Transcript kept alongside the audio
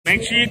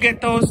Make sure you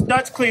get those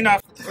nuts cleaned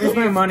off. Where's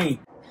my money?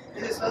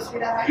 Is it supposed to be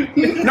that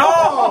high?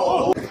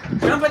 No!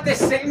 Jump at the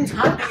same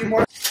time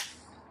anymore.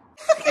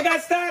 I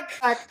got stuck.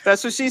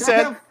 That's what she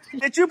said.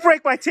 Did you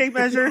break my tape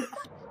measure?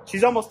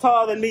 She's almost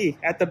taller than me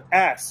at the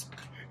ass.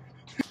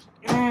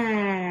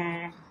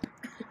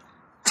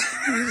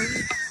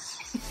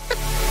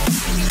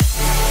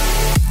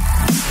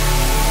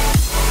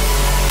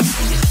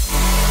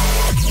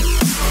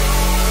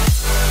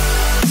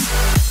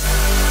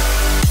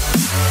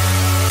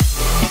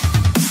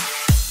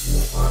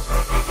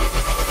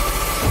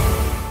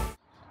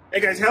 Hey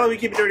guys, hello, we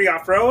keep it dirty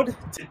off-road.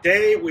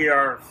 Today we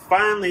are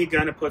finally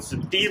gonna put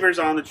some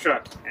Deavers on the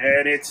truck,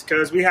 and it's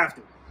because we have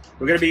to.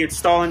 We're gonna be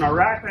installing our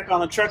rack back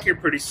on the truck here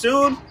pretty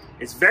soon.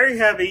 It's very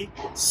heavy,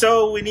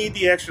 so we need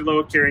the extra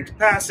load carrying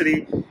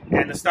capacity,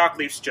 and the stock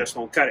leafs just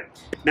won't cut it.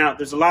 Now,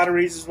 there's a lot of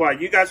reasons why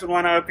you guys would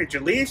want to upgrade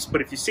your leafs, but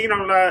if you've seen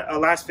our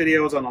last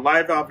videos on the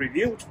live valve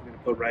review, which we're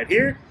gonna put right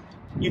here,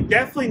 you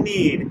definitely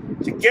need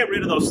to get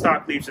rid of those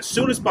stock leafs as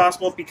soon as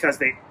possible because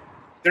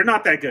they're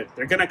not that good.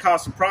 They're going to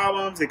cause some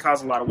problems. They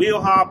cause a lot of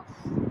wheel hop.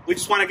 We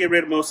just want to get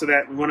rid of most of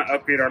that. We want to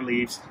upgrade our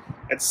leaves.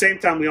 At the same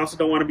time, we also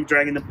don't want to be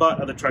dragging the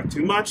butt of the truck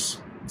too much.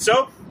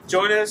 So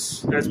join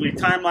us as we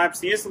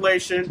time-lapse the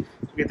installation.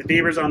 We get the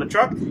Deavers on the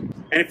truck. And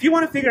if you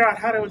want to figure out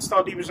how to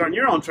install Deavers on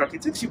your own truck,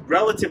 it's actually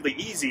relatively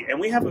easy. And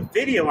we have a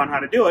video on how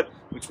to do it,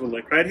 which we'll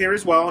link right here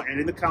as well and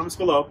in the comments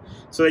below,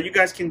 so that you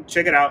guys can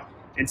check it out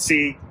and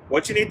see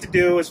what you need to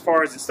do as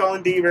far as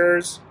installing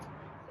Deavers,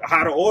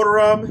 how to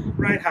order them,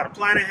 right? How to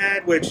plan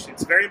ahead, which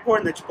it's very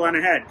important that you plan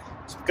ahead.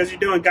 Just because you're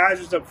doing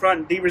geysers up front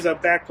and Deavers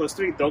up back plus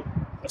 3, don't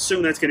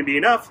assume that's going to be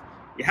enough.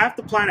 You have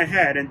to plan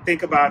ahead and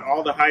think about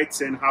all the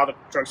heights and how the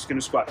truck's going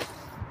to squat.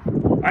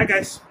 All right,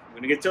 guys, I'm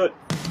going to get to it.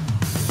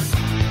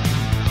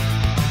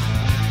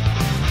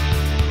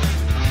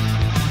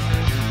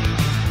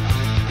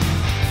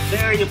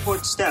 Very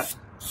important step.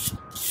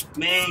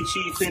 Make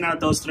sure you clean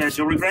out those threads.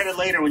 You'll regret it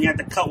later when you have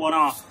to cut one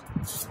off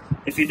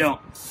if you don't.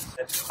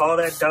 All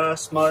that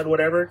dust, mud,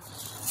 whatever,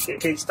 it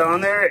gets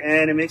on there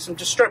and it makes them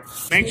just strip.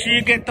 Make sure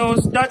you get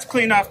those nuts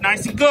cleaned off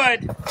nice and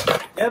good.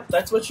 Yep,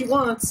 that's what she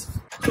wants.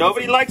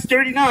 Nobody likes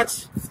dirty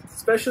nuts.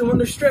 Especially when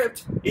they're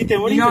stripped.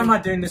 Ethan, what do you you know think? I'm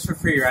not doing this for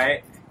free,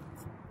 right?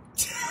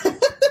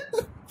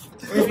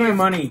 Where's my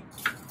money?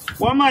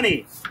 What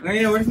money? Oh,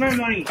 yeah, where's my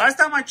money? Last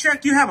time I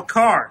checked, you have a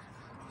car.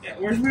 Yeah,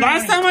 where's my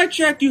Last money? time I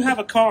checked, you have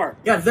a car.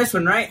 Yeah, this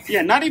one, right?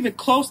 Yeah, not even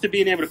close to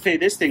being able to pay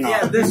this thing off.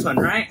 Yeah, this one,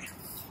 right?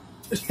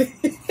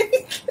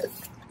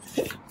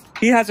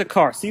 He has a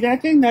car. See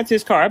that thing? That's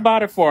his car. I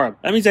bought it for him.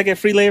 That means I get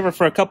free labor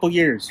for a couple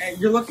years. Hey,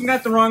 you're looking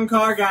at the wrong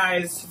car,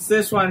 guys. It's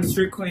this one,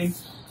 Street Clean.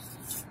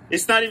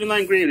 It's not even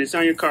lime green. It's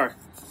on your car.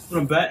 I'm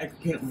gonna bet I can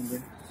paint lime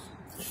green.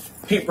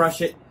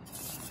 Paintbrush it.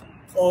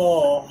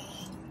 Oh.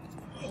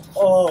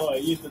 Oh,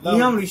 you know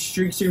how many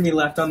streaks are gonna be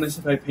left on this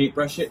if I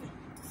paintbrush it?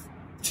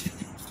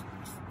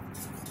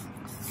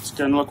 It's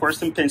gonna look worse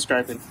than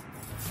pinstriping.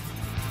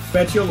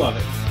 Bet you'll love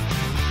it.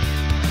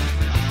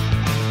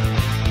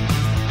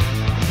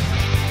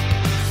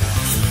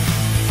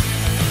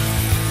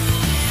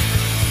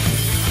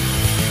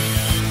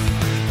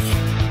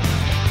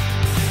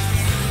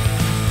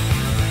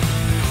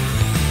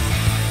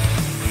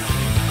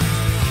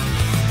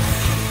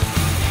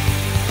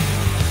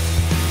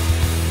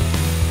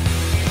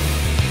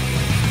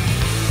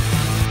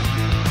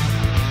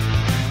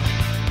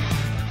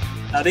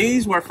 Now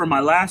these were for my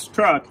last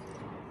truck,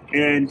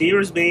 and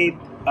Deavers made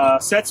a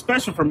set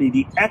special for me,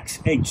 the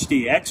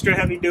XHD, extra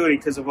heavy duty,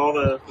 because of all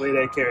the weight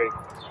I carry.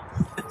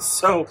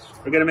 So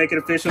we're gonna make it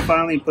official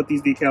finally and put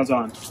these decals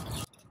on.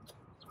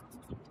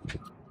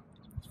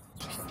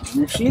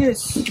 And there she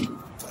is,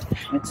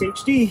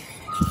 XHD.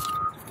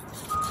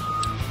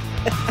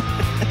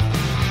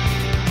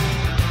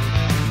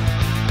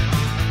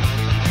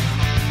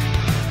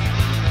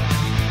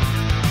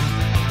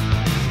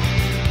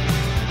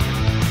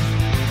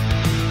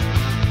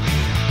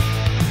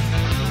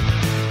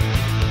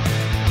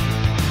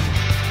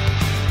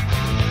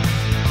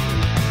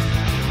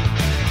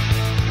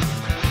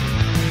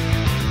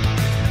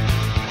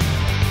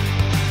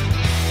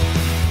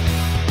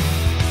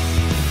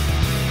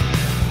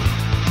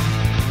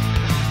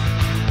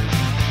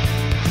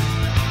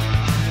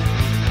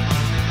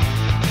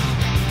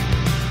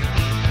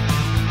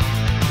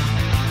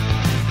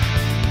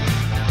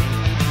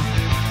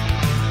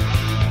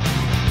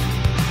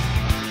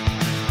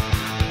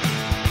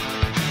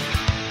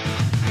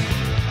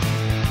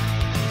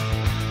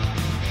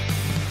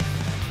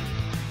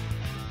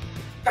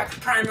 Got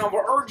the prime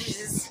number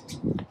urges.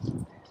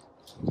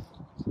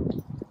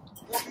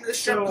 Welcome to the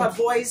strip club,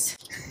 boys.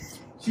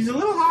 She's a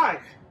little high.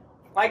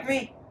 Like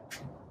me?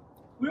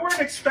 We weren't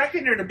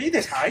expecting her to be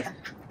this high.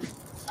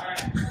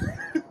 Alright.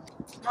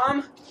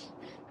 Mom,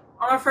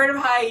 I'm afraid of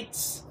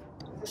heights.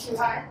 Is she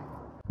high?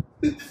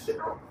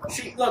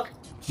 Look.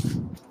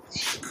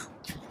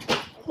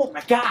 Oh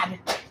my god.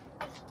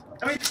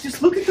 I mean,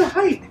 just look at the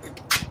height.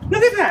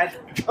 Look at that.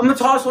 I'm the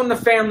tallest one in the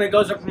family that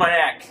goes up my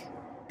neck.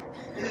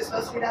 Is it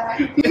supposed to be that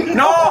high?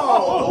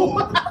 No!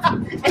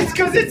 It's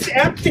because it's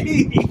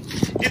empty.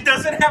 It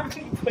doesn't have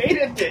any weight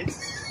in it.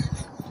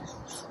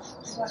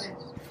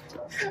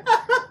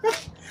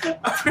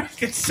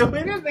 So I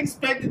didn't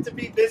expect it to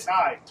be this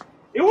high.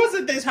 It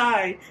wasn't this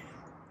high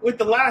with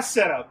the last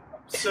setup.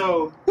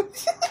 So,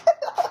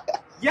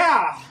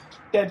 yeah.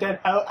 Dad,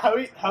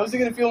 how's it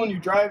gonna feel when you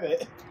drive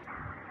it?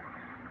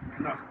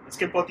 No, let's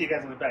get both of you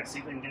guys in the back. See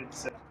if we can get it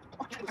set up.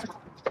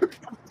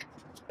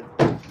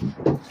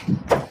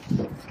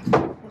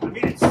 I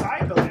mean, it's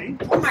side loading.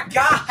 Oh my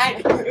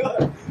god!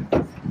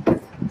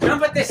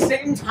 Jump at the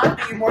same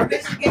time, or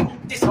this is getting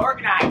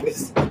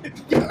disorganized.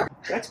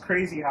 That's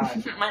crazy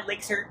high. My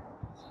legs hurt.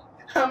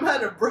 I'm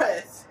out of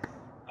breath.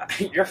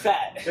 You're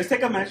fat. Let's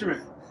take a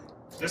measurement.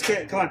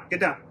 Come on, get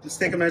down. Let's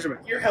take a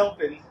measurement. You're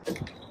helping.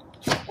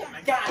 Oh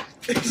my god!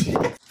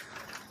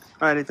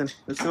 All right, Ethan.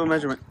 Let's do a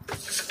measurement.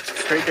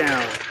 Straight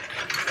down.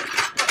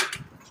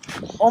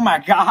 Oh my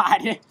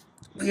god!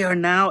 We are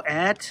now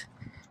at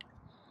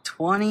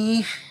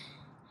 22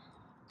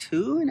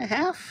 and a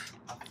half.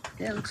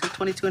 Yeah, it looks like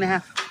 22 and a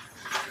half.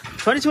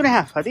 22 and a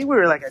half. I think we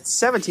were like at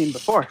 17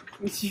 before.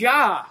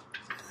 Yeah!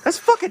 That's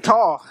fucking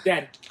tall.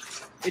 Dad,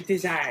 it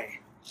is I.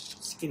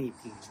 Skinny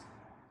Pete.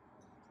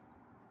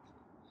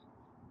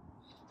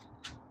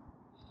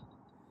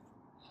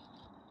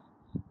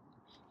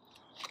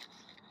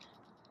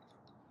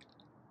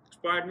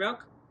 Expired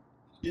milk?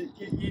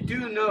 You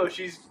do know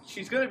she's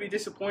gonna be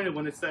disappointed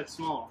when it's that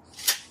small.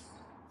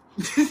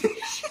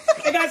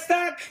 It got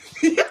stuck!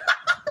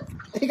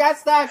 He got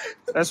stuck.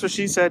 That's what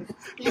she said.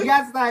 He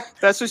got stuck.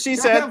 That's what she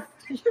said.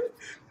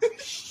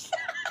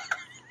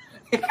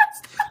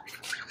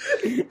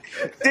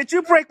 Did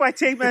you break my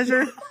tape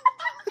measure?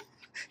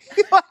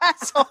 You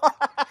asshole.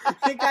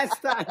 He got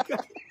stuck.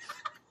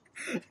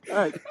 All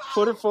right,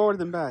 put it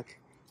forward and back.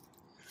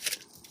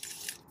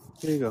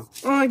 There you go.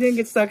 Oh, I didn't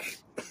get stuck.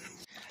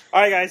 All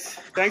right, guys.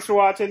 Thanks for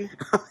watching.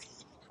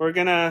 We're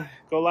gonna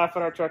go laugh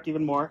at our truck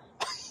even more.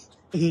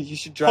 You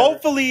should drive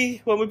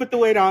Hopefully, when we put the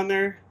weight on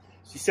there,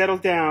 she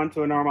settles down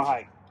to a normal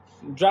height.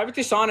 it. Drive it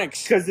to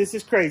Sonic's. Because this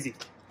is crazy.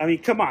 I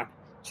mean, come on.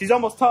 She's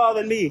almost taller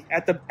than me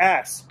at the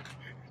ass.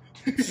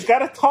 She's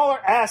got a taller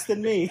ass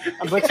than me.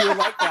 I bet you would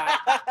like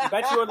that. I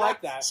bet you would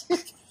like that.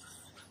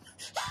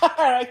 All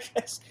right,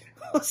 guys.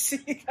 We'll see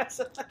you guys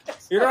on the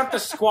next You don't have to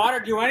squat or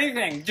do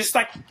anything. Just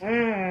like,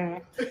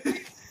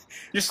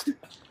 Just,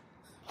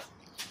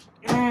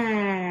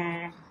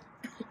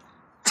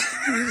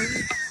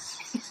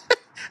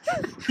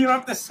 You don't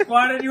have to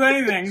squat or do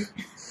anything.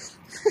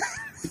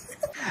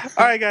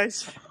 All right,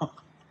 guys.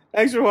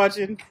 Thanks for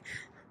watching.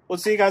 We'll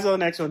see you guys on the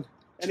next one.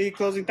 Any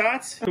closing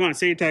thoughts? Come on,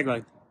 say your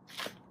tagline.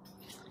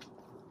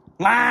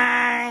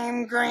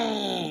 Lime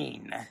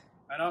green.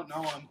 I don't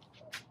know him.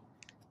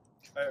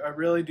 I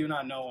really do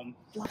not know him.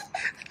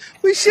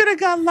 We should have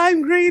got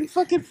lime green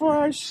fucking for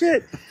our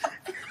shit.